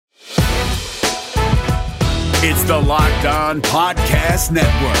It's the Locked On Podcast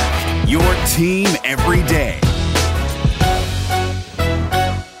Network, your team every day.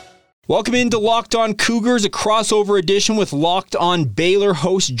 Welcome into Locked On Cougars, a crossover edition with Locked On Baylor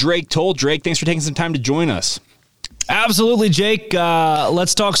host Drake Toll. Drake, thanks for taking some time to join us. Absolutely, Jake.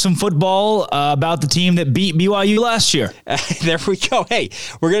 Let's talk some football about the team that beat BYU last year. There we go. Hey,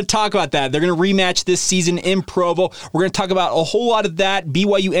 we're going to talk about that. They're going to rematch this season in Provo. We're going to talk about a whole lot of that,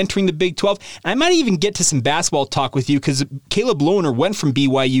 BYU entering the Big 12. And I might even get to some basketball talk with you because Caleb Lohner went from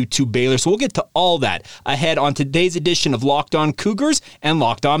BYU to Baylor. So we'll get to all that ahead on today's edition of Locked On Cougars and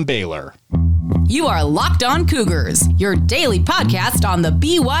Locked On Baylor. You are Locked On Cougars, your daily podcast on the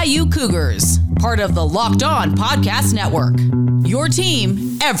BYU Cougars. Part of the Locked On Podcast Network. Your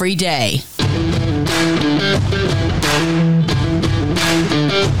team every day.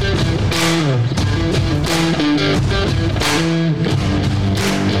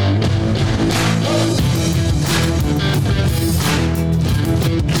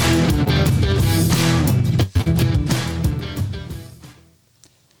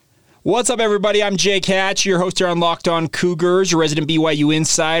 What's up, everybody? I'm Jake Hatch, your host here on Locked On Cougars, your resident BYU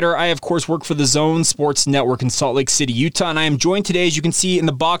insider. I, of course, work for the Zone Sports Network in Salt Lake City, Utah, and I am joined today, as you can see in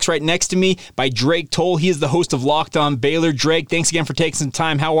the box right next to me, by Drake Toll. He is the host of Locked On Baylor. Drake, thanks again for taking some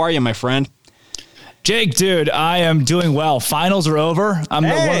time. How are you, my friend? Jake, dude, I am doing well. Finals are over. I'm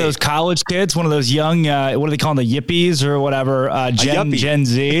one of those college kids, one of those young, what do they call them, the yippies or whatever, Gen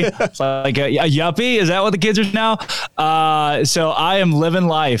Z. It's like a yuppie? Is that what the kids are now? So I am living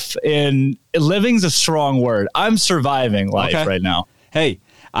life. Living's a strong word. I'm surviving life right now. Hey,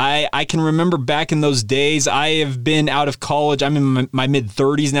 I can remember back in those days. I have been out of college. I'm in my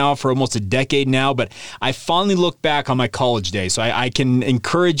mid-30s now for almost a decade now, but I fondly look back on my college days. So I can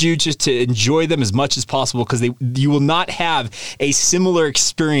encourage you just to enjoy them as much as possible because you will not have a similar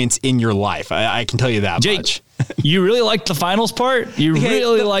experience in your life. I can tell you that much. You really liked the finals part? You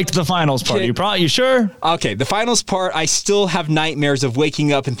liked the finals part. You sure? Okay, the finals part, I still have nightmares of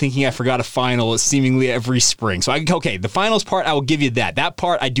waking up and thinking I forgot a final seemingly every spring. So, the finals part, I will give you that. That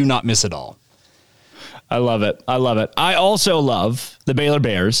part, I do not miss at all. I love it. I also love the Baylor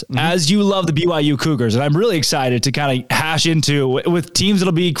Bears, as you love the BYU Cougars. And I'm really excited to kind of hash into, with teams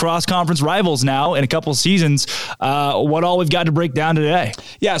that'll be cross-conference rivals now in a couple seasons, what all we've got to break down today.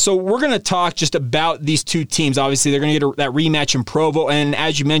 Yeah, so we're going to talk just about these two teams. Obviously, they're going to get that rematch in Provo. And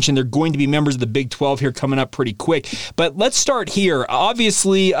as you mentioned, they're going to be members of the Big 12 here coming up pretty quick. But let's start here.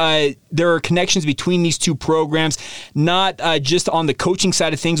 Obviously, there are connections between these two programs, not just on the coaching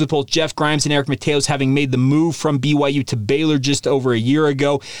side of things with both Jeff Grimes and Eric Mateos having made the move from BYU to Baylor just over a year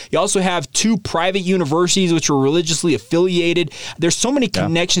ago. You also have two private universities which are religiously affiliated. There's so many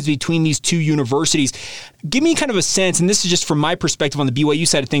connections between these two universities. Give me kind of a sense, and this is just from my perspective on the BYU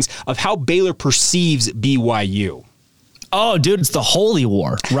side of things, of how Baylor perceives BYU. Oh, dude, it's the holy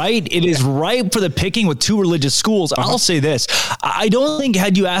war, right? It is ripe for the picking with two religious schools. I'll say this. I don't think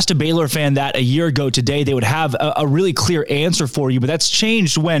had you asked a Baylor fan that a year ago today, they would have a really clear answer for you. But that's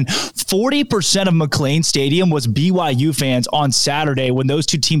changed when 40% of McLean Stadium was BYU fans on Saturday when those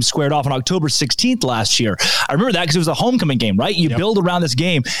two teams squared off on October 16th last year. I remember that because it was a homecoming game, right? You build around this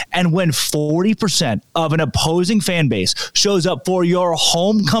game. And when 40% of an opposing fan base shows up for your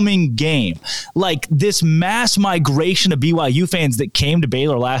homecoming game, like this mass migration of BYU fans that came to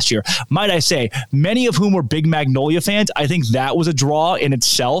Baylor last year, might I say, many of whom were big Magnolia fans. I think that was a draw in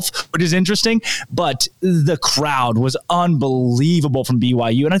itself, which is interesting, but the crowd was unbelievable from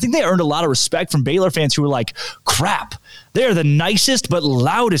BYU. And I think they earned a lot of respect from Baylor fans who were like, crap, they're the nicest but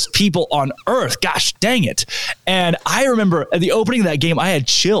loudest people on earth. Gosh dang it. And I remember at the opening of that game, I had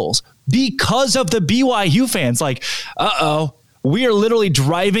chills because of the BYU fans. Like, uh-oh. We are literally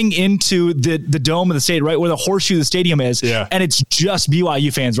driving into the dome of the stadium, right where the horseshoe of the stadium is, and it's just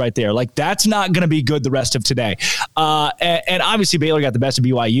BYU fans right there. Like, that's not going to be good the rest of today. And obviously Baylor got the best of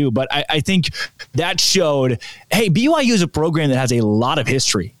BYU, but I think that showed, hey, BYU is a program that has a lot of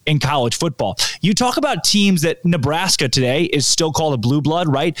history in college football. You talk about teams that Nebraska today is still called a blue blood,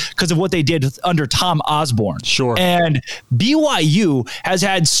 right? Because of what they did under Tom Osborne. Sure. And BYU has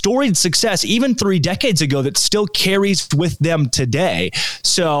had storied success even 3 decades ago that still carries with them today.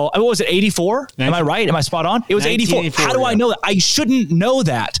 So what was it, 84? Am I right? Am I spot on? It was 84. How do I know that? I shouldn't know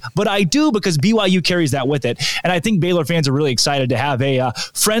that, but I do because BYU carries that with it. And I think Baylor fans are really excited to have a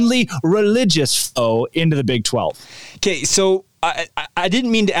friendly religious foe into the Big 12. Okay, so I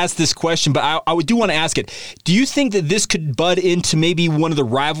didn't mean to ask this question, but I do want to ask it. Do you think that this could bud into maybe one of the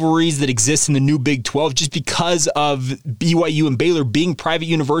rivalries that exists in the new Big 12 just because of BYU and Baylor being private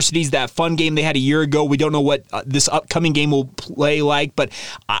universities? That fun game they had a year ago, we don't know what this upcoming game will play like, but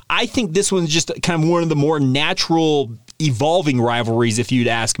I think this one's just kind of one of the more natural evolving rivalries, if you'd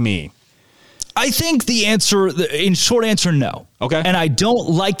ask me. I think in short answer, no. Okay. And I don't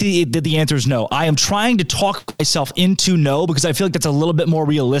like the answer is no. I am trying to talk myself into no because I feel like that's a little bit more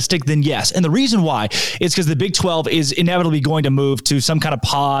realistic than yes. And the reason why is because the Big 12 is inevitably going to move to some kind of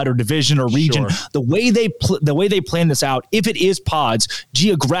pod or division or region. Sure. The way they plan this out, if it is pods,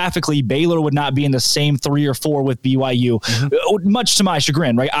 geographically, Baylor would not be in the same 3 or 4 with BYU, much to my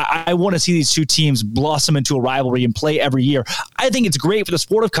chagrin, right? I want to see these two teams blossom into a rivalry and play every year. I think it's great for the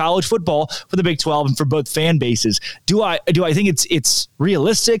sport of college football, for the Big 12 and for both fan bases. Do I think it's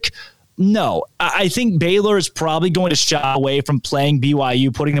realistic? No. I think Baylor is probably going to shy away from playing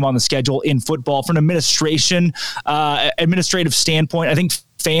BYU, putting them on the schedule in football from an administrative standpoint. I think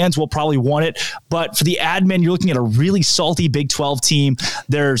fans will probably want it, but for the admin, you're looking at a really salty Big 12 team.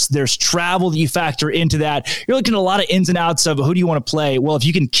 There's travel that you factor into that. You're looking at a lot of ins and outs of who do you want to play. Well, if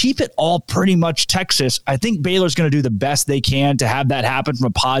you can keep it all pretty much Texas, I think Baylor's going to do the best they can to have that happen from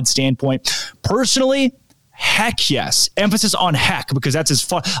a pod standpoint. Personally, heck yes. Emphasis on heck, because that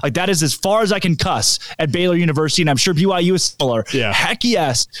is as far as I can cuss at Baylor University, and I'm sure BYU is similar. Yeah. Heck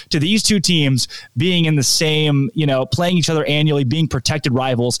yes to these two teams being in the same, playing each other annually, being protected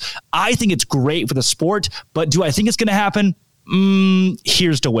rivals. I think it's great for the sport, but do I think it's going to happen?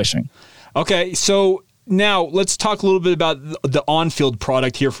 Here's to wishing. Okay, so now, let's talk a little bit about the on-field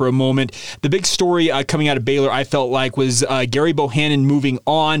product here for a moment. The big story coming out of Baylor, I felt like, was Gary Bohannon moving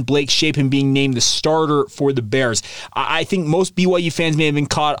on, Blake Shapen being named the starter for the Bears. I think most BYU fans may have been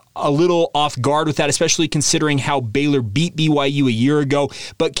caught a little off guard with that, especially considering how Baylor beat BYU a year ago.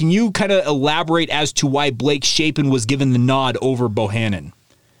 But can you kind of elaborate as to why Blake Shapen was given the nod over Bohannon?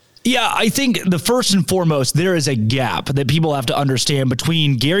 Yeah, I think the first and foremost, there is a gap that people have to understand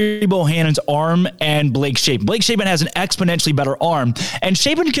between Gary Bohannon's arm and Blake Shapen. Blake Shapen has an exponentially better arm, and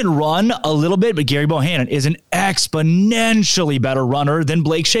Shapen can run a little bit, but Gary Bohannon is an exponentially better runner than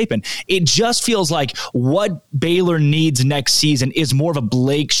Blake Shapen. It just feels like what Baylor needs next season is more of a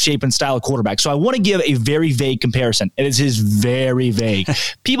Blake Shapen style of quarterback. So I want to give a very vague comparison. It is very vague.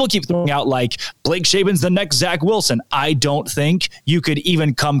 People keep throwing out like Blake Shapen's the next Zach Wilson. I don't think you could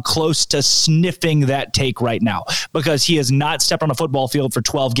even come close to sniffing that take right now, because he has not stepped on a football field for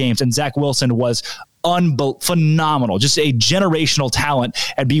 12 games, and Zach Wilson was phenomenal, just a generational talent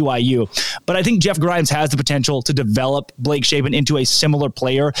at BYU. But I think Jeff Grimes has the potential to develop Blake Shapen into a similar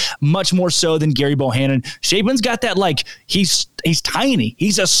player, much more so than Gary Bohannon. Shapen's got that, he's tiny.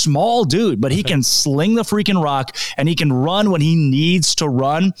 He's a small dude, but he can sling the freaking rock, and he can run when he needs to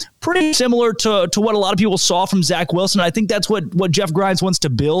run. Pretty similar to what a lot of people saw from Zach Wilson. I think that's what Jeff Grimes wants to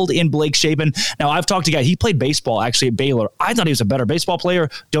build in Blake Shapen. Now, I've talked to a guy, he played baseball actually at Baylor. I thought he was a better baseball player.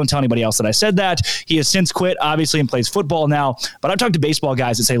 Don't tell anybody else that I said that. He has since quit, obviously, and plays football now. But I've talked to baseball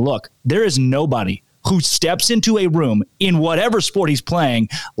guys that say, look, there is nobody who steps into a room in whatever sport he's playing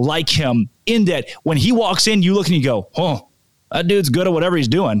like him, in that when he walks in, you look and you go, oh, that dude's good at whatever he's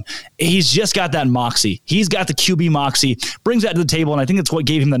doing. He's just got that moxie. He's got the QB moxie, brings that to the table, and I think that's what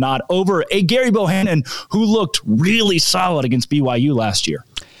gave him the nod over a Gary Bohannon who looked really solid against BYU last year.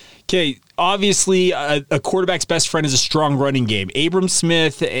 Okay, obviously, a quarterback's best friend is a strong running game. Abram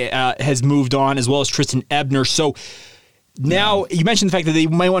Smith has moved on, as well as Tristan Ebner. So now you mentioned the fact that they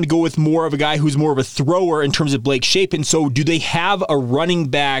might want to go with more of a guy who's more of a thrower in terms of Blake Shapen. So do they have a running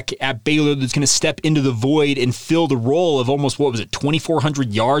back at Baylor that's going to step into the void and fill the role of almost,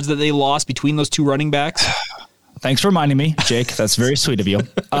 2,400 yards that they lost between those two running backs? Thanks for reminding me, Jake. That's very sweet of you.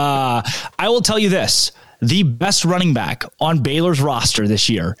 I will tell you this. The best running back on Baylor's roster this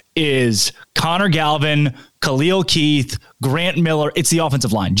year is Connor Galvin, Khalil Keith, Grant Miller. It's the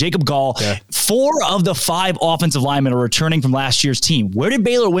offensive line. Jacob Gall. Yeah. 4 of the 5 offensive linemen are returning from last year's team. Where did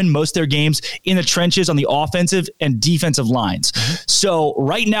Baylor win most of their games? In the trenches on the offensive and defensive lines. Mm-hmm. So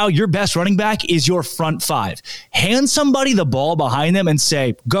right now, your best running back is your front 5. Hand somebody the ball behind them and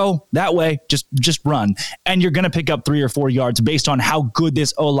say, go that way, just run. And you're going to pick up 3 or 4 yards based on how good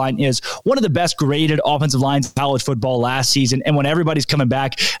this O-line is. One of the best graded offensive lines in college football last season. And when everybody's coming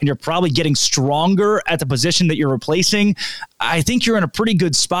back and you're probably getting stronger at the position that you're replacing, I think you're in a pretty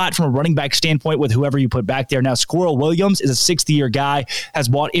good spot from a running back standpoint with whoever you put back there. Now, Squirrel Williams is a 6th-year guy, has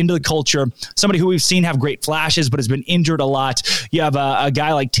bought into the culture, somebody who we've seen have great flashes but has been injured a lot. You have a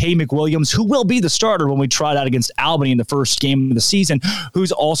guy like Tay McWilliams, who will be the starter when we trot out against Albany in the first game of the season,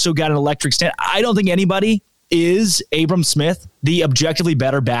 who's also got an electric stand. I don't think anybody Is Abram Smith the objectively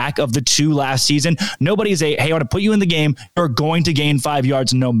better back of the two last season? Nobody's hey, I want to put you in the game. You're going to gain 5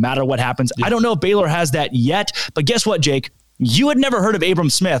 yards no matter what happens. Yeah. I don't know if Baylor has that yet, but guess what, Jake? You had never heard of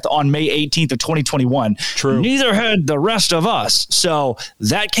Abram Smith on May 18th of 2021. True. Neither had the rest of us. So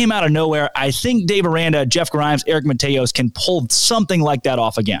that came out of nowhere. I think Dave Aranda, Jeff Grimes, Eric Mateos can pull something like that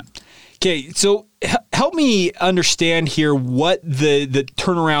off again. Okay, so help me understand here what the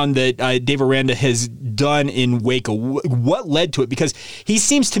turnaround that Dave Aranda has done in Waco, what led to it? Because he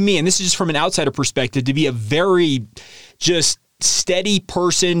seems to me, and this is just from an outsider perspective, to be a very just steady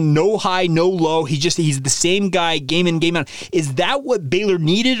person, no high, no low. He's the same guy game in, game out. Is that what Baylor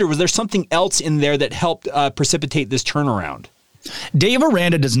needed, or was there something else in there that helped precipitate this turnaround? Dave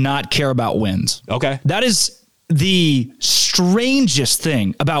Aranda does not care about wins. Okay. That is the strangest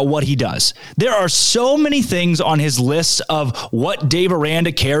thing about what he does. There are so many things on his list of what Dave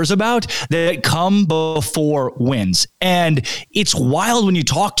Aranda cares about that come before wins. And it's wild when you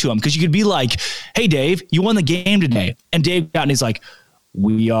talk to him, because you could be like, hey, Dave, you won the game today. And Dave got, and he's like,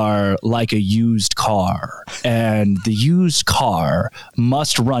 we are like a used car, and the used car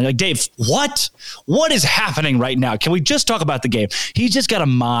must run. Like, Dave, what is happening right now? Can we just talk about the game? He's just got a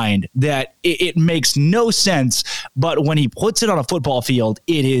mind that it makes no sense, but when he puts it on a football field,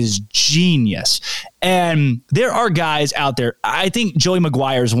 it is genius. And there are guys out there, I think Joey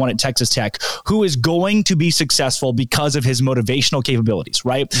McGuire is one at Texas Tech, who is going to be successful because of his motivational capabilities,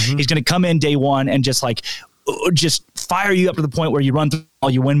 right? Mm-hmm. He's going to come in day one and just fire you up to the point where you run through all,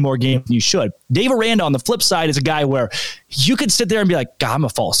 you win more games than you should. Dave Aranda on the flip side is a guy where you could sit there and be like, God, I'm gonna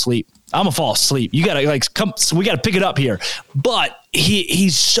fall asleep. You gotta come. So we gotta pick it up here. But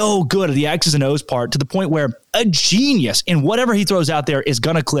he's so good at the X's and O's part, to the point where a genius in whatever he throws out there is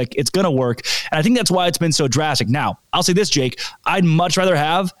gonna click. It's gonna work. And I think that's why it's been so drastic. Now, I'll say this, Jake, I'd much rather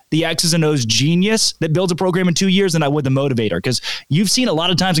have the X's and O's genius that builds a program in 2 years than I would the motivator. Because you've seen a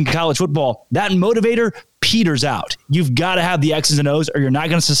lot of times in college football, that motivator peters out. You've got to have the X's and O's or you're not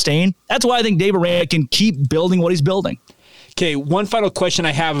going to sustain. That's why I think Dave Aranda can keep building what he's building. Okay, one final question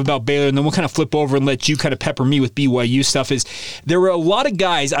I have about Baylor, and then we'll kind of flip over and let you kind of pepper me with BYU stuff, is there were a lot of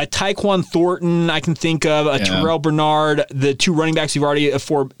guys, Tyquan Thornton, I can think of, Terrell Bernard, the two running backs we've already,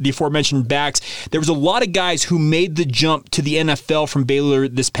 the aforementioned backs. There was a lot of guys who made the jump to the NFL from Baylor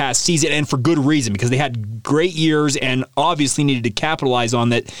this past season, and for good reason, because they had great years and obviously needed to capitalize on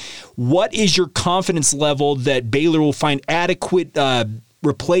that. What is your confidence level that Baylor will find adequate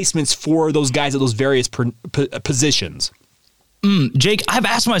replacements for those guys at those various positions? Jake, I've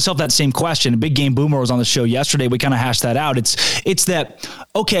asked myself that same question. Big Game Boomer was on the show yesterday. We kind of hashed that out. It's that,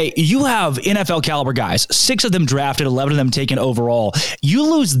 okay, you have NFL caliber guys, 6 of them drafted, 11 of them taken overall.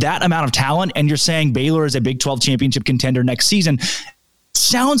 You lose that amount of talent and you're saying Baylor is a Big 12 championship contender next season.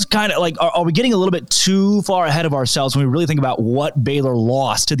 Sounds kind of like, are we getting a little bit too far ahead of ourselves when we really think about what Baylor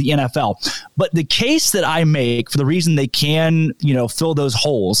lost to the NFL? But the case that I make for the reason they can, fill those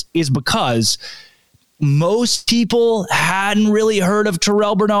holes is because most people hadn't really heard of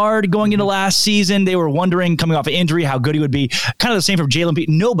Terrell Bernard going into last season. They were wondering, coming off an injury, how good he would be. Kind of the same for Jalen Pete.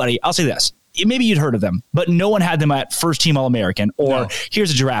 Nobody, I'll say this, maybe you'd heard of them, but no one had them at first-team All-American or here's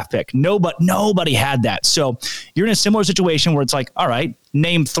a draft pick. Nobody had that. So you're in a similar situation where it's like, all right,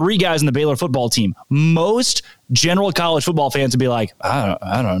 name 3 guys in the Baylor football team. Most general college football fans would be like,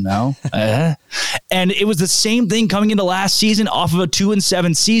 I don't know. And it was the same thing coming into last season off of a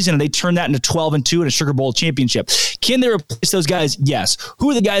 2-7 season, and they turned that into 12-2 in a Sugar Bowl championship. Can they replace those guys? Yes. Who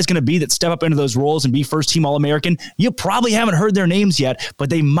are the guys going to be that step up into those roles and be first-team All-American? You probably haven't heard their names yet, but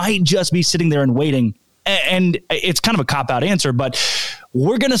they might just be sitting there and waiting. And it's kind of a cop-out answer, but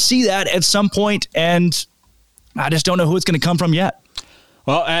we're going to see that at some point, and I just don't know who it's going to come from yet.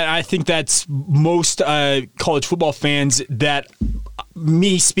 Well, I think that's most college football fans that,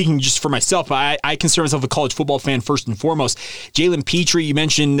 me speaking just for myself, I consider myself a college football fan first and foremost. Jalen Petrie, you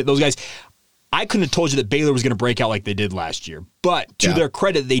mentioned those guys. I couldn't have told you that Baylor was going to break out like they did last year. But to their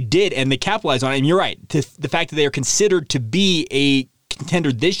credit, they did, and they capitalized on it. And you're right. The fact that they are considered to be a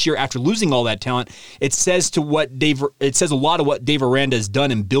contender this year after losing all that talent, it says a lot of what Dave Aranda has done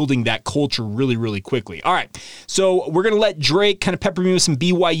in building that culture really, really quickly. All right, so we're going to let Drake kind of pepper me with some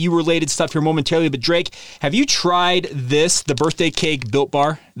BYU-related stuff here momentarily. But Drake, have you tried the birthday cake Built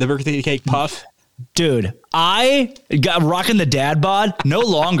Bar, the birthday cake puff? Dude, I got rocking the dad bod no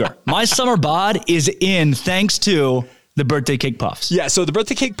longer. My summer bod is in thanks to The birthday cake puffs. Yeah, so the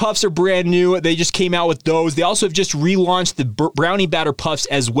birthday cake puffs are brand new. They just came out with those. They also have just relaunched the brownie batter puffs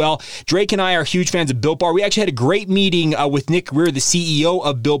as well. Drake and I are huge fans of Built Bar. We actually had a great meeting with Nick Greer, the CEO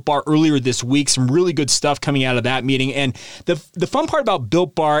of Built Bar, earlier this week. Some really good stuff coming out of that meeting. And the fun part about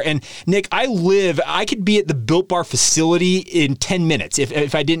Built Bar, and Nick, I could be at the Built Bar facility in 10 minutes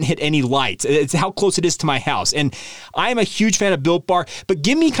if I didn't hit any lights. It's how close it is to my house. And I am a huge fan of Built Bar, but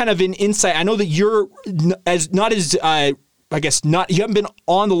give me kind of an insight. I know that you're you haven't been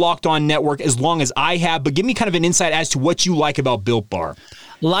on the Locked On Network as long as I have, but give me kind of an insight as to what you like about Built Bar.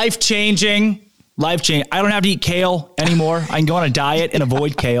 Life-changing. I don't have to eat kale anymore. I can go on a diet and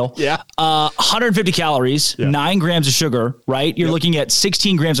avoid kale. Yeah. 150 calories, 9 grams of sugar, right? You're looking at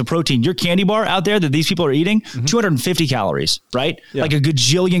 16 grams of protein. Your candy bar out there that these people are eating, 250 calories, right? Yeah. Like a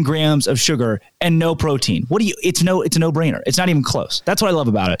gajillion grams of sugar and no protein. It's a no-brainer. It's not even close. That's what I love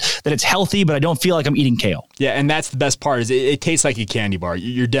about it, that it's healthy, but I don't feel like I'm eating kale. Yeah, and that's the best part is it tastes like a candy bar.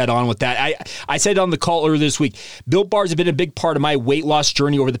 You're dead on with that. I said on the call earlier this week, Built Bars have been a big part of my weight loss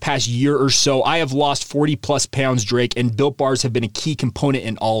journey over the past year or so. I have lost 40 plus pounds, Drake, and Built Bars have been a key component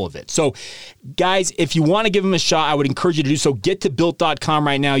in all of it. So guys, if you want to give them a shot, I would encourage you to do so. Get to Built.com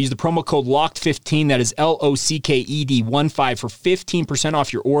right now. Use the promo code LOCKED15. That is LOCKED15 for 15%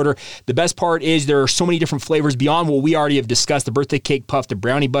 off your order. The best part is there are so many different flavors beyond what we already have discussed. The birthday cake puff, the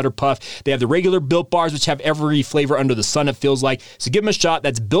brownie butter puff. They have the regular Built Bars, which have every flavor under the sun, it feels like. So give them a shot.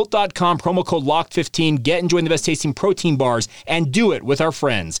 That's Built.com, promo code LOCKED15. Get enjoying the best tasting protein bars and do it with our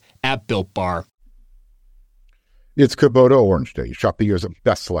friends at Built Bar. It's Kubota Orange Day. Shop the year's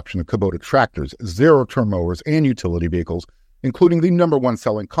best selection of Kubota tractors, zero-turn mowers, and utility vehicles, including the #1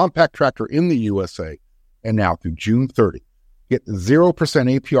 selling compact tractor in the USA. And now through June 30, get 0%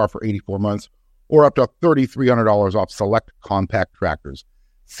 APR for 84 months or up to $3,300 off select compact tractors.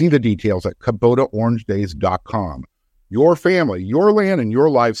 See the details at KubotaOrangeDays.com. Your family, your land, and your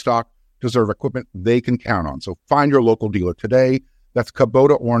livestock deserve equipment they can count on. So find your local dealer today. That's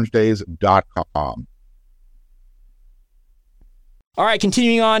KubotaOrangeDays.com. All right,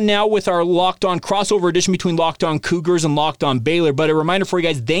 continuing on now with our Locked On crossover edition between Locked On Cougars and Locked On Baylor. But a reminder for you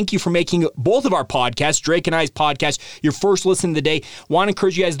guys, thank you for making both of our podcasts, Drake and I's podcast, your first listen of the day. Want to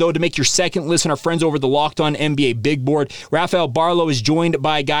encourage you guys, though, to make your second listen. Our friends over the Locked On NBA Big Board. Rafael Barlow is joined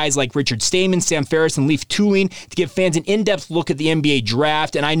by guys like Richard Stamen, Sam Ferris, and Leif Tuline to give fans an in-depth look at the NBA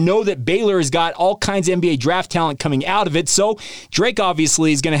draft. And I know that Baylor has got all kinds of NBA draft talent coming out of it. So Drake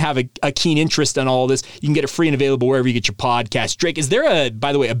obviously is going to have a keen interest in all of this. You can get it free and available wherever you get your podcast. Drake, is there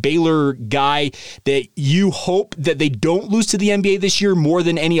by the way, a Baylor guy that you hope that they don't lose to the NBA this year more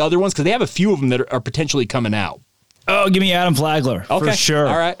than any other ones? Because they have a few of them that are potentially coming out. Oh, give me Adam Flagler for sure.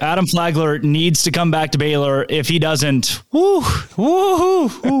 All right. Adam Flagler needs to come back to Baylor. If he doesn't, it's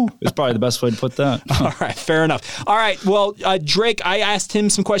probably the best way to put that. All right, fair enough. All right, well, Drake, I asked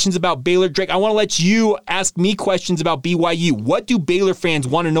him some questions about Baylor. Drake, I want to let you ask me questions about BYU. What do Baylor fans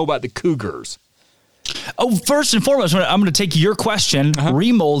want to know about the Cougars? Oh, first and foremost, I'm going to take your question,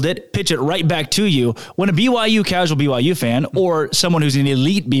 remold it, pitch it right back to you. When a casual BYU fan, or someone who's an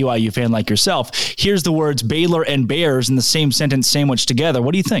elite BYU fan like yourself, hears the words Baylor and Bears in the same sentence sandwiched together,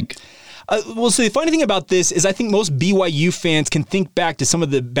 what do you think? Well, so the funny thing about this is I think most BYU fans can think back to some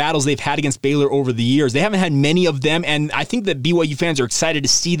of the battles they've had against Baylor over the years. They haven't had many of them, and I think that BYU fans are excited to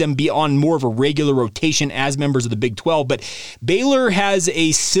see them be on more of a regular rotation as members of the Big 12. But Baylor has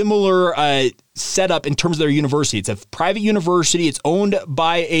a similar setup in terms of their university. It's a private university. It's owned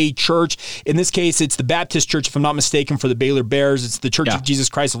by a church. In this case, it's the Baptist Church, if I'm not mistaken, for the Baylor Bears. It's the Church of Jesus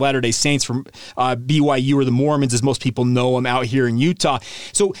Christ of Latter-day Saints from BYU, or the Mormons, as most people know them out here in Utah.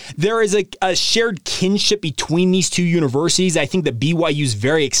 So there is a shared kinship between these two universities. I think that BYU is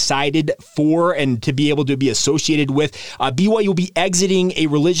very excited for and to be able to be associated with. BYU will be exiting a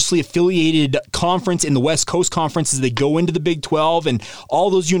religiously affiliated conference in the West Coast Conference as they go into the Big 12, and all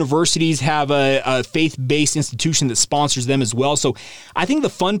those universities have a faith-based institution that sponsors them as well. So I think the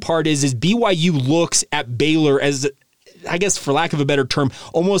fun part is BYU looks at Baylor as, I guess for lack of a better term,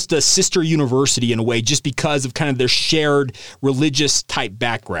 almost a sister university in a way, just because of kind of their shared religious type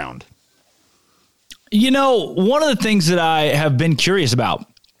background. You know, one of the things that I have been curious about,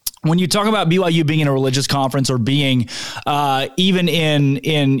 when you talk about BYU being in a religious conference or being even in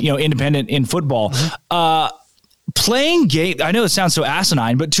independent in football, playing game, I know it sounds so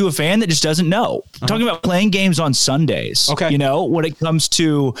asinine, but to a fan that just doesn't know, talking about playing games on Sundays, when it comes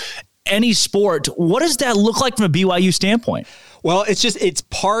to any sport, what does that look like from a BYU standpoint? Well, it's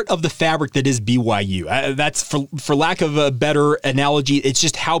part of the fabric that is BYU. That's for lack of a better analogy, it's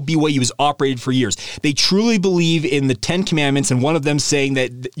just how BYU has operated for years. They truly believe in the 10 Commandments, and one of them saying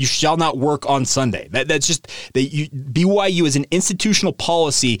that you shall not work on Sunday. That's just BYU as an institutional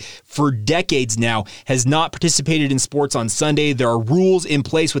policy for decades now has not participated in sports on Sunday. There are rules in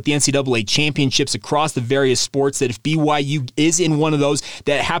place with the NCAA championships across the various sports that if BYU is in one of those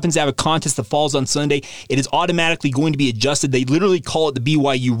that happens to have a contest that falls on Sunday, it is automatically going to be adjusted. They literally call it the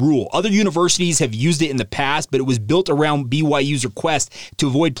BYU rule. Other universities have used it in the past, but it was built around BYU's request to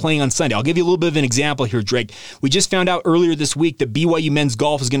avoid playing on Sunday. I'll give you a little bit of an example here, Drake. We just found out earlier this week that BYU men's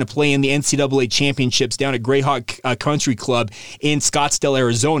golf is going to play in the NCAA championships down at Greyhawk Country Club in Scottsdale,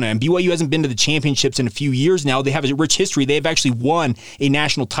 Arizona. And BYU hasn't been to the championships in a few years now. They have a rich history. They have actually won a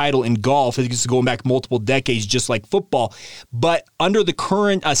national title in golf. It's going back multiple decades, just like football. But under the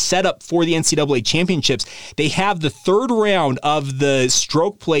current setup for the NCAA championships, they have the third round of the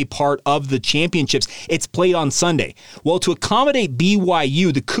stroke play part of the championships. It's played on Sunday. Well, to accommodate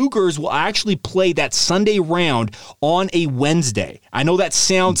BYU, the Cougars will actually play that Sunday round on a Wednesday. I know that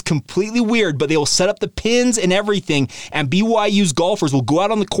sounds completely weird, but they will set up the pins and everything, and BYU's golfers will go out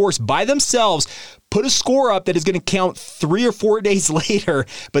on the course by themselves, put a score up that is going to count 3 or 4 days later,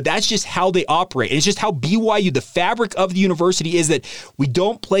 but that's just how they operate. It's just how BYU, the fabric of the university, is that we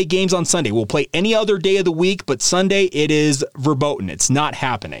don't play games on Sunday. We'll play any other day of the week, but Sunday it is verboten. It's not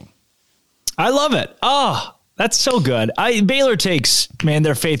happening. I love it. Oh, that's so good. Baylor takes,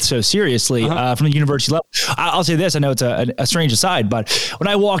 their faith so seriously from the university level. I'll say this. I know it's a strange aside, but when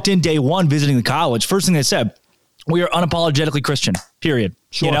I walked in day one visiting the college, first thing they said, we are unapologetically Christian, period.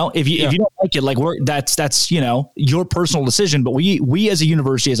 Sure. If you don't like it, that's your personal decision, but we as a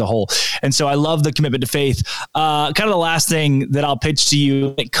university as a whole. And so I love the commitment to faith. Kind of the last thing that I'll pitch to you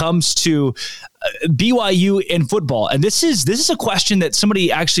when it comes to BYU in football. And this is a question that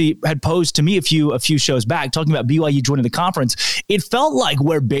somebody actually had posed to me a few shows back, talking about BYU joining the conference. It felt like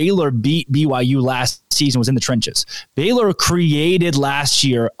where Baylor beat BYU last season was in the trenches. Baylor created last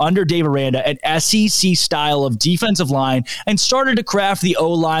year under Dave Aranda an SEC style of defensive line and started to craft the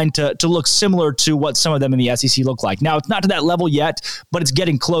O-line to look similar to what some of them in the SEC look like. Now, it's not to that level yet, but it's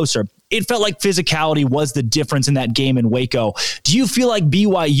getting closer. It felt like physicality was the difference in that game in Waco. Do you feel like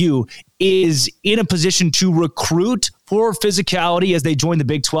BYU is in a position to recruit for physicality as they join the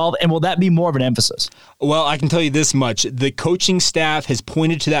Big 12, and will that be more of an emphasis? Well, I can tell you this much. The coaching staff has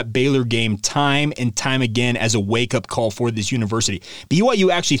pointed to that Baylor game time and time again as a wake-up call for this university.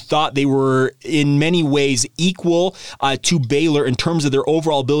 BYU actually thought they were, in many ways, equal to Baylor in terms of their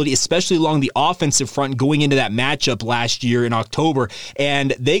overall ability, especially along the offensive front going into that matchup last year in October,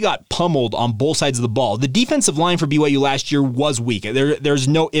 and they got pummeled on both sides of the ball. The defensive line for BYU last year was weak. There's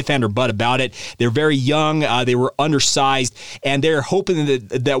no if, and, or but about it. They're very young. They were undersized. And they're hoping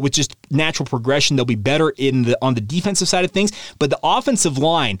that with just natural progression, they'll be better on the defensive side of things. But the offensive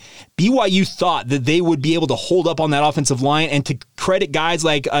line, BYU thought that they would be able to hold up on that offensive line, and to credit guys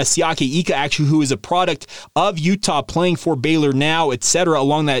like Siaki Ika, actually, who is a product of Utah playing for Baylor now, etc.,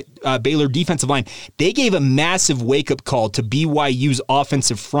 along that Baylor defensive line, they gave a massive wake-up call to BYU's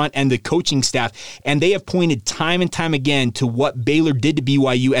offensive front and the coaching staff, and they have pointed time and time again to what Baylor did to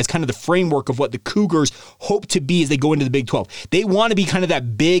BYU as kind of the framework of what the Cougars hope to be as they go into the Big 12. They want to be kind of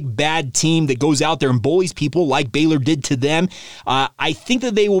that big, bad team that goes out there and bullies people like Baylor did to them. I think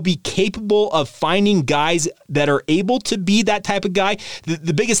that they will be capable of finding guys that are able to be that type of guy.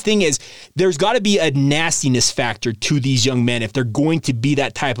 The biggest thing is there's got to be a nastiness factor to these young men if they're going to be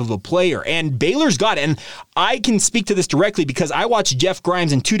that type of a player. And Baylor's got it. And I can speak to this directly because I watched Jeff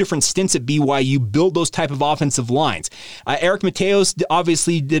Grimes in 2 different stints at BYU build those type of offensive lines. Eric Mateos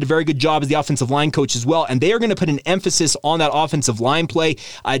obviously did a very good job as the offensive line coach as well, and they are going to put an emphasis on that offensive line play.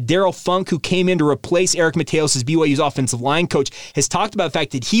 Daryl Funk, who came in to replace Eric Mateos as BYU's offensive line coach, has talked about the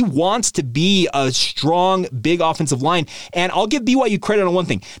fact that he wants to be a strong, big offensive line. And I'll give BYU credit on one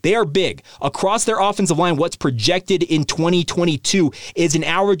thing. They are big. Across their offensive line, what's projected in 2022 is an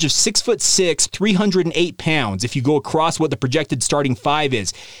average of 6'6", 308 pounds, if you go across what the projected starting 5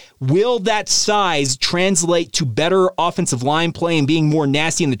 is. Will that size translate to better offensive line play and being more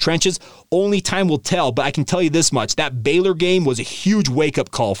nasty in the trenches? Only time will tell, but I can tell you this much. That Baylor game was a huge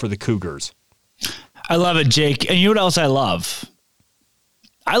wake-up call for the Cougars. I love it, Jake. And you know what else I love?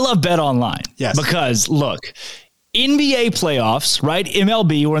 I love Bet Online. Yes. Because, look, NBA playoffs, right?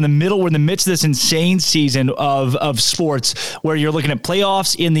 MLB, we're in the midst of this insane season of sports where you're looking at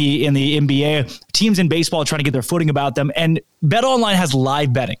playoffs in the NBA, teams in baseball trying to get their footing about them. And BetOnline has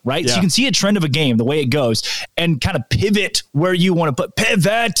live betting, right? Yeah. So you can see a trend of a game, the way it goes, and kind of pivot where you want to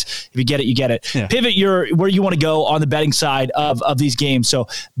pivot. If you get it, you get it. Yeah. Pivot where you want to go on the betting side of these games. So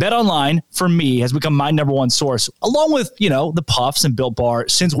BetOnline, for me, has become my number one source, along with, the Puffs and Built Bar,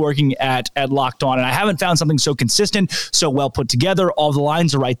 since working at Locked On. And I haven't found something so consistent, so well put together. All the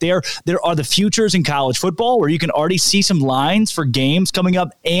lines are right there. There are the futures in college football where you can already see some lines for games coming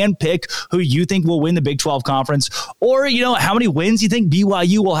up and pick who you think will win the Big 12 conference, or, how many wins you think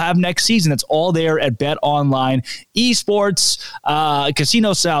BYU will have next season. That's all there at BetOnline. Esports,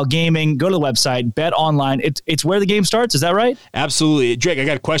 casino-style gaming. Go to the website, BetOnline. It's where the game starts. Is that right? Absolutely. Drake, I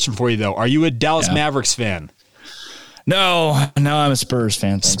got a question for you, though. Are you a Dallas Mavericks fan? No, I'm a Spurs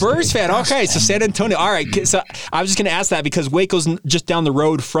fan. Spurs fan. Okay, so San Antonio. All right, so I was just going to ask that because Waco's just down the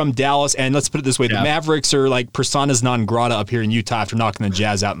road from Dallas, and let's put it this way: the Mavericks are like personas non grata up here in Utah after knocking the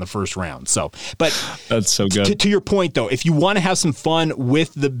Jazz out in the first round. So, but that's so good. To your point, though, if you want to have some fun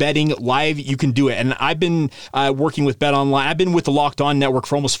with the betting live, you can do it. And I've been working with BetOnline. I've been with the Locked On Network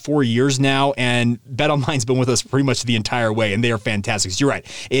for almost 4 years now, and BetOnline's been with us pretty much the entire way, and they are fantastic. So you're right;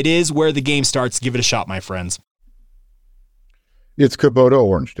 it is where the game starts. Give it a shot, my friends. It's Kubota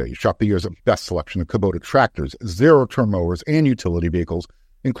Orange Day. Shop the year's best selection of Kubota tractors, zero-turn mowers, and utility vehicles,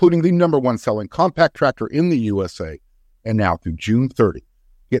 including the number one selling compact tractor in the USA. And now through June 30,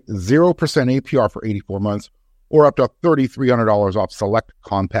 get 0% APR for 84 months or up to $3,300 off select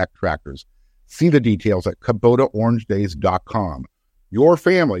compact tractors. See the details at KubotaOrangeDays.com. Your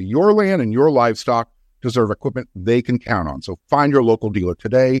family, your land, and your livestock deserve equipment they can count on. So find your local dealer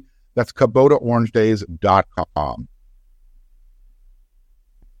today. That's KubotaOrangeDays.com.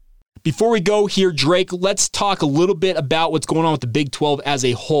 Before we go here, Drake, let's talk a little bit about what's going on with the Big 12 as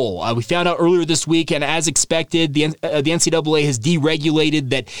a whole. We found out earlier this week, and as expected, the NCAA has deregulated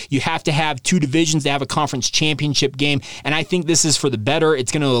that you have to have two divisions to have a conference championship game, and I think this is for the better.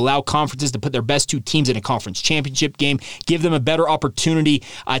 It's going to allow conferences to put their best two teams in a conference championship game, give them a better opportunity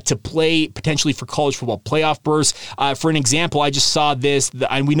to play potentially for college football playoff berths. For an example, I just saw this,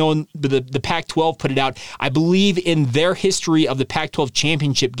 and we know the Pac-12 put it out. I believe in their history of the Pac-12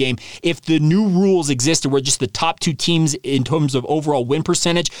 championship game, if the new rules existed where just the top two teams in terms of overall win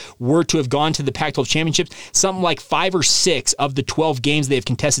percentage were to have gone to the Pac-12 championships, something like 5 or 6 of the 12 games they have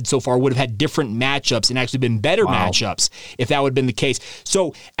contested so far would have had different matchups and actually been better matchups if that would have been the case.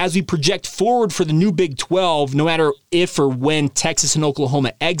 So as we project forward for the new Big 12, no matter if or when Texas and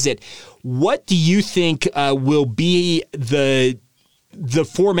Oklahoma exit, what do you think will be the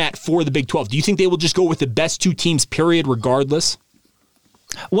format for the Big 12? Do you think they will just go with the best two teams, period, regardless?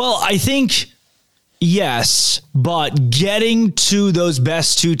 Well, I think yes, but getting to those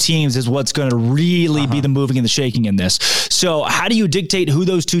best two teams is what's going to really be the moving and the shaking in this. So how do you dictate who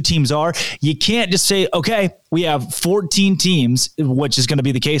those two teams are? You can't just say, okay, we have 14 teams, which is going to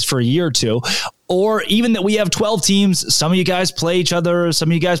be the case for a year or two, or even that we have 12 teams. Some of you guys play each other. Some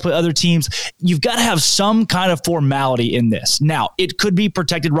of you guys play other teams. You've got to have some kind of formality in this. Now, it could be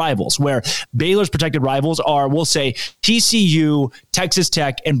protected rivals, where Baylor's protected rivals are, we'll say, TCU, Texas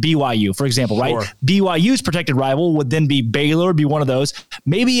Tech, and BYU, for example, right? BYU's protected rival would then be Baylor, be one of those.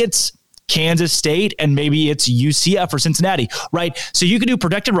 Maybe it's Kansas State, and maybe it's UCF or Cincinnati, right? So you could do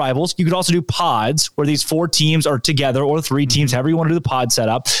protected rivals. You could also do pods where these 4 teams are together, or 3 teams, however you want to do the pod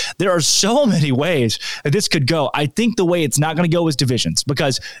setup. There are so many ways that this could go. I think the way it's not going to go is divisions,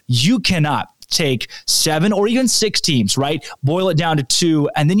 because you cannot take 7 or even 6 teams, right? Boil it down to 2.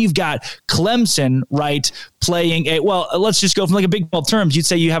 And then you've got Clemson, right? Playing let's just go from like a Big 12 terms. You'd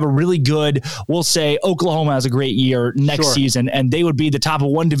say you have a really good, we'll say Oklahoma has a great year next season, and they would be the top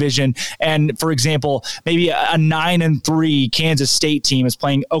of one division. And for example, maybe a 9-3 Kansas State team is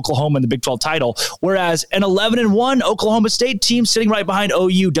playing Oklahoma in the Big 12 title, whereas an 11-1 Oklahoma State team sitting right behind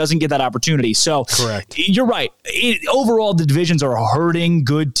OU doesn't get that opportunity. So correct. You're right. Overall, the divisions are hurting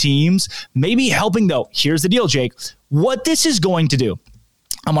good teams. Maybe helping, though. Here's the deal, Jake. What this is going to do,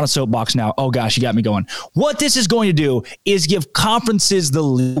 I'm on a soapbox now. Oh, gosh, you got me going. What this is going to do is give conferences the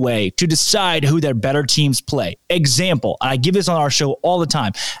leeway to decide who their better teams play. Example, I give this on our show all the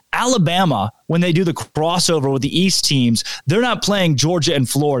time. Alabama, when they do the crossover with the East teams, they're not playing Georgia and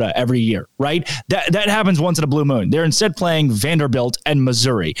Florida every year, right? That happens once in a blue moon. They're instead playing Vanderbilt and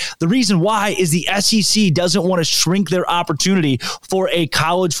Missouri. The reason why is the SEC doesn't want to shrink their opportunity for a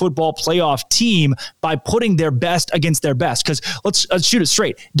college football playoff team by putting their best against their best. Because let's shoot it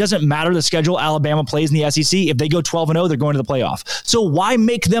straight. It doesn't matter the schedule Alabama plays in the SEC. If they go 12-0, they're going to the playoff. So why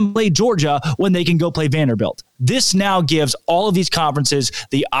make them play Georgia when they can go play Vanderbilt? This now gives all of these conferences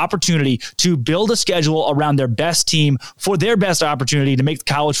the opportunity to build a schedule around their best team for their best opportunity to make the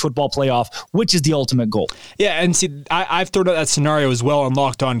college football playoff, which is the ultimate goal. Yeah, and see, I've thrown out that scenario as well on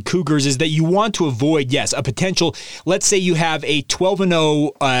Locked On Cougars, is that you want to avoid, yes, a potential, let's say you have a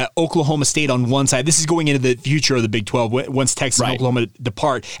 12-0 Oklahoma State on one side. This is going into the future of the Big 12 once Texas and Oklahoma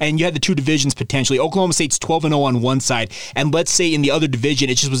depart. And you have the two divisions potentially. Oklahoma State's 12-0 on one side, and let's say in the other division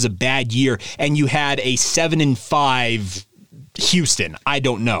it just was a bad year, and you had a 7-5 Houston. I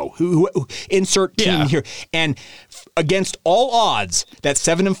don't know. Who insert team here. And against all odds, that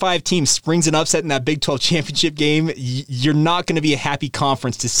 7-5 team springs an upset in that Big 12 championship game. You're not going to be a happy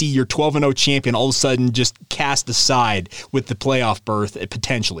conference to see your 12-0 champion all of a sudden just cast aside with the playoff berth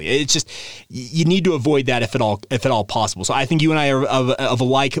potentially. It's just, you need to avoid that if at all possible. So I think you and I are of a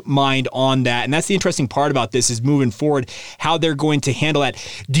like mind on that. And that's the interesting part about this, is moving forward, how they're going to handle that.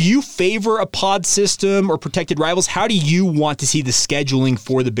 Do you favor a pod system or protected rivals? How do you want to see the scheduling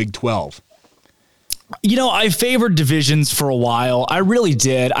for the Big 12? I favored divisions for a while. I really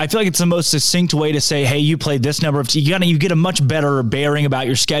did. I feel like it's the most succinct way to say, hey, you played this number of you get a much better bearing about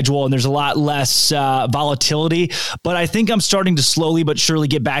your schedule, and there's a lot less volatility. But I think I'm starting to slowly but surely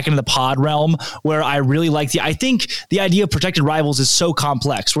get back into the pod realm, where I really like I think the idea of protected rivals is so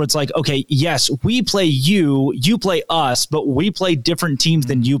complex, where it's like, okay, yes, we play you play us, but we play different teams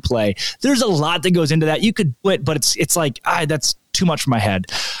than you play. There's a lot that goes into that. You could do it, but it's like, that's too much for my head.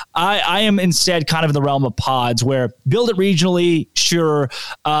 I am instead kind of in the realm of pods, where build it regionally, sure,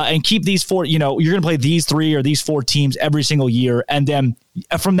 and keep these four, you're going to play these three or these four teams every single year. And then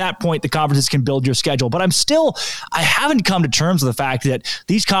from that point, the conferences can build your schedule. But I haven't come to terms with the fact that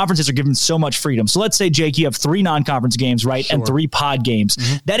these conferences are given so much freedom. So let's say, Jake, you have 3 non-conference games, right? Sure. And 3 pod games.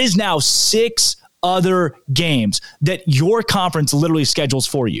 Mm-hmm. That is now 6 other games that your conference literally schedules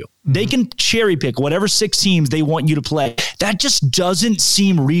for you. Mm-hmm. They can cherry pick whatever 6 teams they want you to play. That just doesn't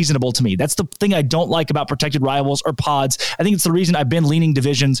seem reasonable to me. That's the thing I don't like about protected rivals or pods. I think it's the reason I've been leaning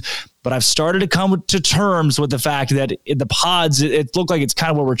divisions, but I've started to come to terms with the fact that in the pods, it looked like it's kind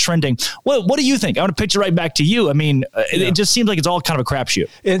of where we're trending. What do you think? I want to pitch it right back to you. I mean, it just seems like it's all kind of a crapshoot.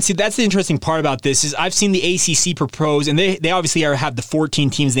 And see, that's the interesting part about this, is I've seen the ACC propose, and they obviously have the 14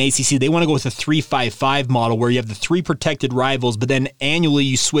 teams in the ACC. They want to go with a 3-5-5 model, where you have the 3 protected rivals, but then annually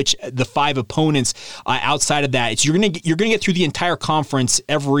you switch the 5 opponents outside of that. So you're going to get through the entire conference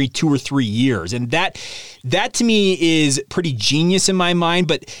every 2 or 3 years, and that to me is pretty genius in my mind.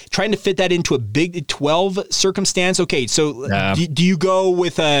 But trying to fit that into a Big 12 circumstance, okay, so do you go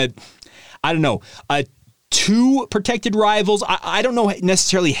with a 2 protected rivals? I don't know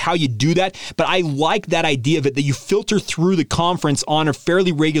necessarily how you do that, but I like that idea of it, that you filter through the conference on a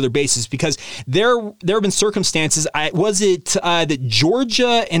fairly regular basis, because there have been circumstances. That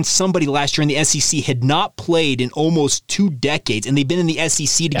Georgia and somebody last year in the SEC had not played in almost 2 decades, and they've been in the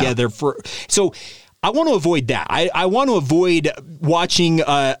SEC together so I want to avoid that. I want to avoid watching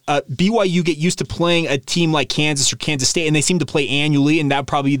BYU get used to playing a team like Kansas or Kansas State, and they seem to play annually, and that would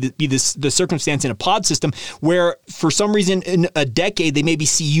probably be the circumstance in a pod system, where for some reason in a decade they maybe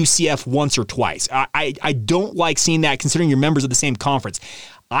see UCF once or twice. I don't like seeing that, considering you're members of the same conference.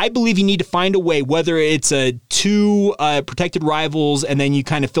 I believe you need to find a way, whether it's 2 protected rivals and then you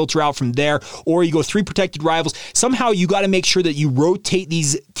kind of filter out from there, or you go 3 protected rivals. Somehow you got to make sure that you rotate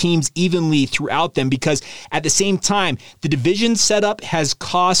these teams evenly throughout them, because at the same time, the division setup has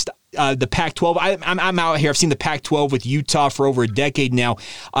cost the Pac-12. I'm out here. I've seen the Pac-12 with Utah for over a decade now.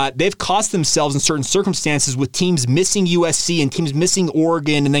 They've cost themselves in certain circumstances with teams missing USC and teams missing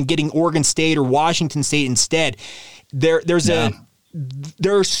Oregon, and then getting Oregon State or Washington State instead.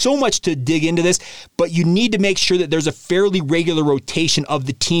 There's so much to dig into this, but you need to make sure that there's a fairly regular rotation of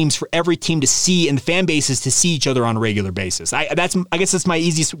the teams for every team to see, and the fan bases to see each other on a regular basis. I guess that's my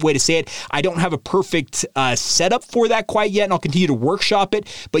easiest way to say it. I don't have a perfect setup for that quite yet, and I'll continue to workshop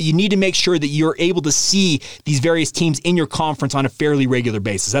it, but you need to make sure that you're able to see these various teams in your conference on a fairly regular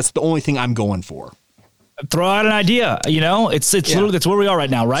basis. That's the only thing I'm going for. Throw out an idea, it's literally, that's where we are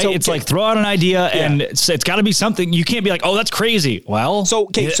right now, right? So, it's like, throw out an idea, and it's got to be something. You can't be like, oh, that's crazy. Well,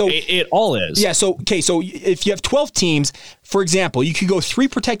 it all is. Yeah. So if you have 12 teams, for example, you could go 3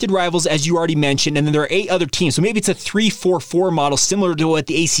 protected rivals, as you already mentioned, and then there are 8 other teams. So maybe it's a 3-4-4 model, similar to what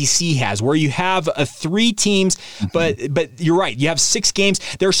the ACC has, where you have 3 teams, but you're right, you have 6 games.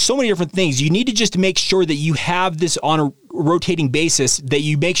 There are so many different things. You need to just make sure that you have this on rotating basis that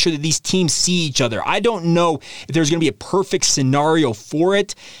you make sure that these teams see each other. I don't know if there's going to be a perfect scenario for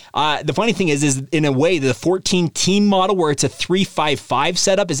it. The funny thing is in a way, the 14-team model where it's a 3-5-5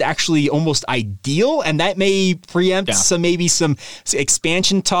 setup is actually almost ideal, and that may preempt some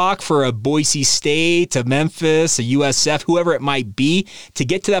expansion talk for a Boise State, a Memphis, a USF, whoever it might be, to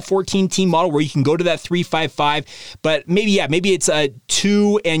get to that 14-team model where you can go to that 3-5-5. But maybe it's a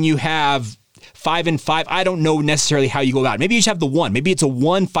 2 and you have 5 and 5. I don't know necessarily how you go about it. Maybe you just have the 1. Maybe it's a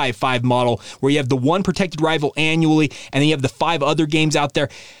 1-5-5 model where you have the 1 protected rival annually, and then you have the 5 other games out there.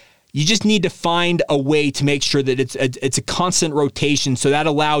 You just need to find a way to make sure that it's a constant rotation, so that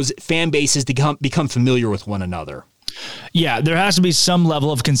allows fan bases to become familiar with one another. Yeah, there has to be some level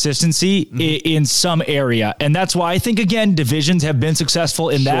of consistency in some area. And that's why I think, again, divisions have been successful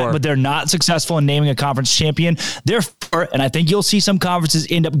in that, but they're not successful in naming a conference champion. Therefore, and I think you'll see some conferences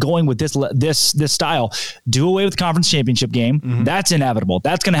end up going with this style, do away with the conference championship game. That's inevitable.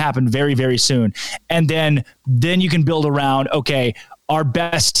 That's going to happen very, very soon. And then you can build around, okay, our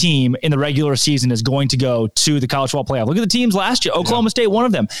best team in the regular season is going to go to the college football playoff. Look at the teams last year. Oklahoma State, one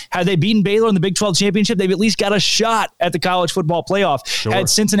of them. Had they beaten Baylor in the Big 12 championship, they've at least got a shot at the college football playoff. Had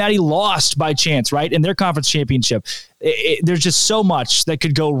Cincinnati lost by chance, right, in their conference championship, there's just so much that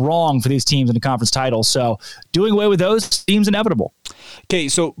could go wrong for these teams in the conference title. So doing away with those seems inevitable. Okay,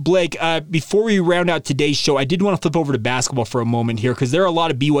 so Blake, before we round out today's show, I did want to flip over to basketball for a moment here because there are a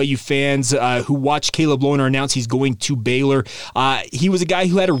lot of BYU fans who watched Caleb Lohner announce he's going to Baylor. He was a guy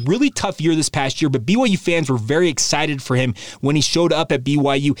who had a really tough year this past year, but BYU fans were very excited for him when he showed up at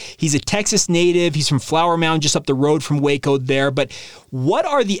BYU. He's a Texas native. He's from Flower Mound, just up the road from Waco there. But what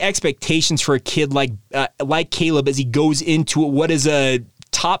are the expectations for a kid like Caleb as he goes into what is a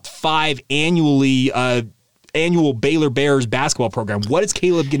top 5 annual Baylor Bears basketball program? What is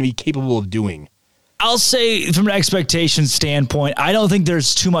Caleb going to be capable of doing? I'll say from an expectation standpoint, I don't think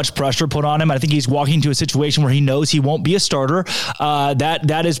there's too much pressure put on him. I think he's walking into a situation where he knows he won't be a starter.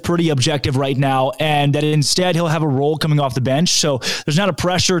 That is pretty objective right now, and that instead he'll have a role coming off the bench. So there's not a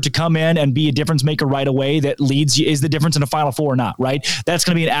pressure to come in and be a difference maker right away that is the difference in a Final Four or not, right? That's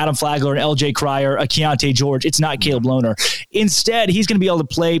going to be an Adam Flagler, an LJ Cryer, a Keontae George. It's not Caleb Lohner. Instead, he's going to be able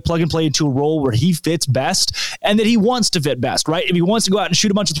to plug and play into a role where he fits best and that he wants to fit best, right? If he wants to go out and shoot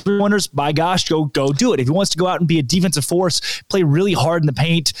a bunch of three-pointers, by gosh, go do it. If he wants to go out and be a defensive force, play really hard in the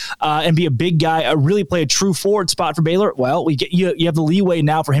paint, and be a big guy, really play a true forward spot for Baylor, well, you have the leeway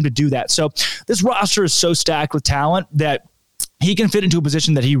now for him to do that. So this roster is so stacked with talent that he can fit into a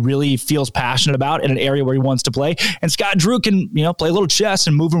position that he really feels passionate about in an area where he wants to play. And Scott Drew can, play a little chess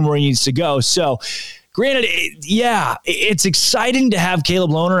and move him where he needs to go. So granted, it's exciting to have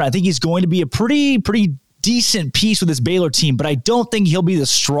Caleb Lohner. I think he's going to be a pretty decent piece with this Baylor team, but I don't think he'll be the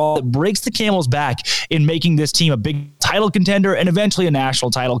straw that breaks the camel's back in making this team a big title contender and eventually a national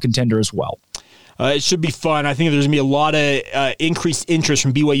title contender as well. It should be fun. I think there's going to be a lot of increased interest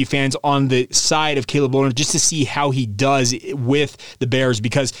from BYU fans on the side of Caleb Lohner just to see how he does with the Bears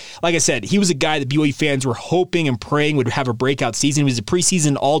because, like I said, he was a guy that BYU fans were hoping and praying would have a breakout season. He was a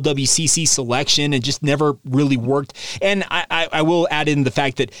preseason All-WCC selection and just never really worked. And I will add in the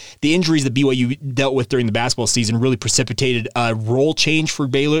fact that the injuries that BYU dealt with during the basketball season really precipitated a role change for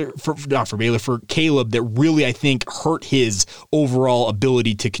Caleb that really, I think, hurt his overall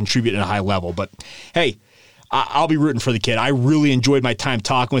ability to contribute at a high level. But hey, I'll be rooting for the kid. I really enjoyed my time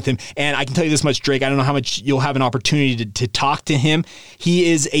talking with him. And I can tell you this much, Drake, I don't know how much you'll have an opportunity to talk to him.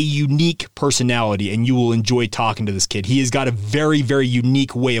 He is a unique personality, and you will enjoy talking to this kid. He has got a very, very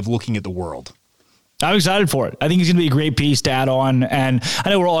unique way of looking at the world. I'm excited for it. I think he's going to be a great piece to add on, and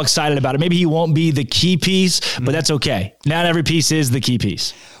I know we're all excited about it. Maybe he won't be the key piece, but that's okay. Not every piece is the key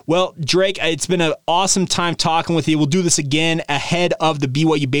piece. Well, Drake, it's been an awesome time talking with you. We'll do this again ahead of the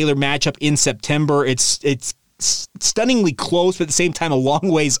BYU-Baylor matchup in September. It's stunningly close, but at the same time, a long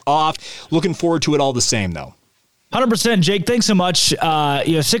ways off. Looking forward to it all the same, though. 100%, Jake. Thanks so much.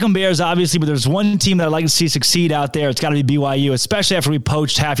 Sick 'em Bears, obviously, but there's one team that I'd like to see succeed out there. It's got to be BYU, especially after we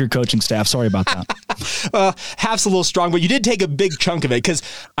poached half your coaching staff. Sorry about that. Half's a little strong, but you did take a big chunk of it because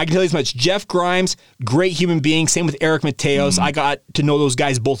I can tell you as much. Jeff Grimes, great human being. Same with Eric Mateos. I got to know those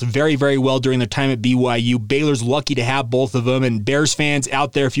guys both very, very well during their time at BYU. Baylor's lucky to have both of them. And Bears fans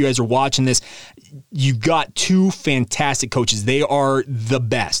out there, if you guys are watching this, you've got two fantastic coaches. They are the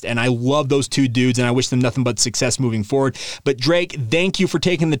best. And I love those two dudes, and I wish them nothing but success moving forward. But Drake, thank you for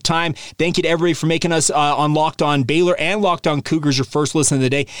taking the time. Thank you to everybody for making us on Locked On Baylor and Locked On Cougars your first listen of the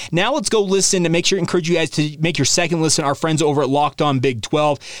day. Now let's go listen and encourage you guys to make your second listen. Our friends over at Locked On Big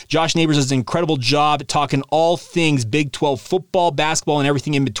 12. Josh Neighbors does an incredible job talking all things Big 12 football, basketball, and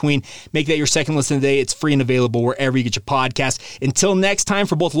everything in between. Make that your second listen today. It's free and available wherever you get your podcast. Until next time,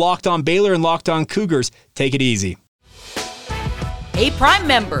 for both Locked On Baylor and Locked On Cougars, take it easy. Hey, Prime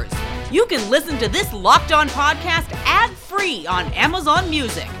members, you can listen to this Locked On podcast ad-free on Amazon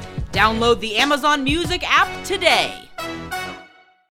Music. Download the Amazon Music app today.